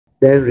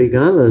then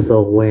regardless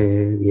of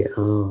where we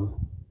are,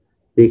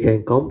 we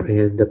can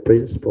comprehend the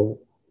principle.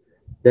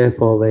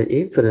 Therefore, when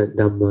infinite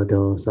Dhamma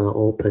doors are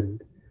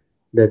opened,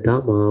 the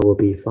Dhamma will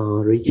be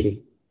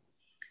far-reaching,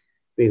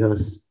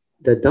 because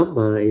the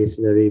Dhamma is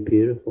very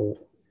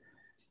beautiful.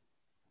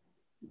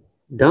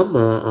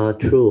 Dhamma are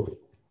truth.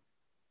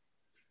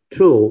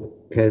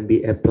 Truth can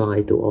be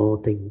applied to all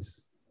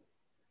things.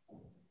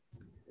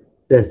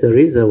 That's the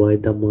reason why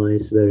Dhamma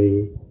is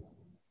very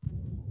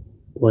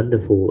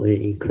wonderful and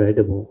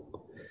incredible.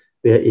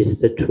 Where is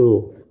the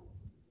truth?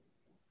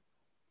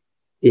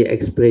 It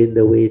explains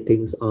the way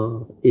things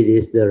are. It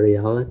is the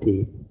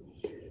reality.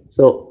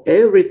 So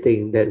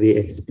everything that we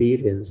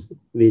experience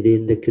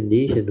within the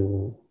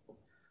conditional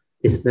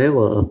is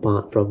never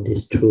apart from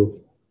this truth.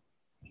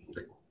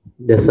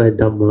 That's why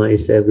Dhamma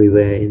is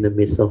everywhere in the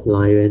midst of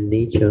life and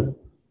nature.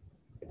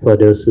 For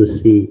those who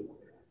see,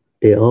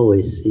 they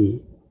always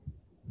see.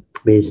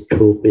 Means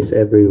truth is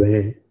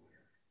everywhere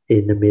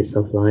in the midst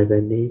of life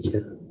and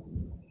nature.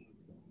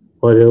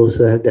 For those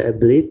who have the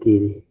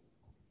ability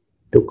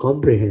to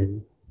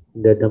comprehend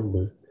the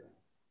Dhamma,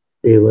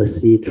 they will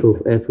see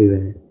truth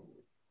everywhere.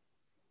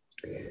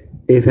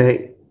 In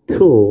fact,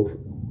 truth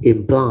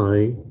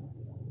implies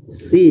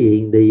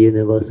seeing the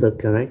universal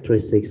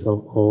characteristics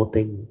of all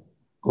things,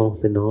 all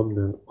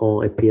phenomena,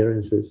 all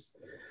appearances.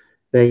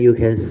 When you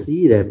can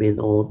see them in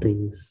all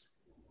things,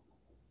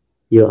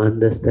 you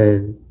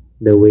understand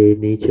the way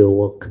nature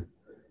works.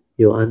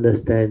 You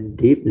understand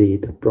deeply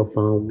the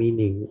profound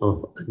meaning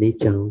of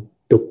anicca,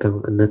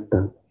 dukkha,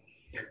 anatta,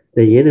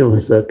 the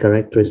universal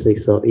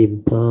characteristics of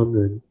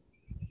impermanent,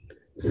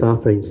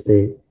 suffering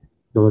state,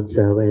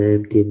 non-self and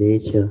empty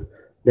nature.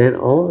 Then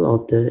all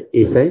of the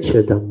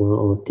essential Dhamma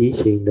or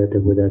teaching that the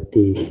Buddha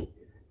teach,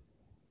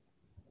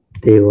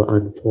 they will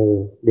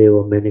unfold, they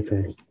will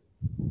manifest.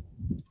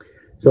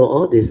 So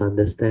all this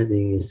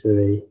understanding is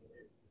very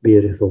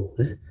beautiful.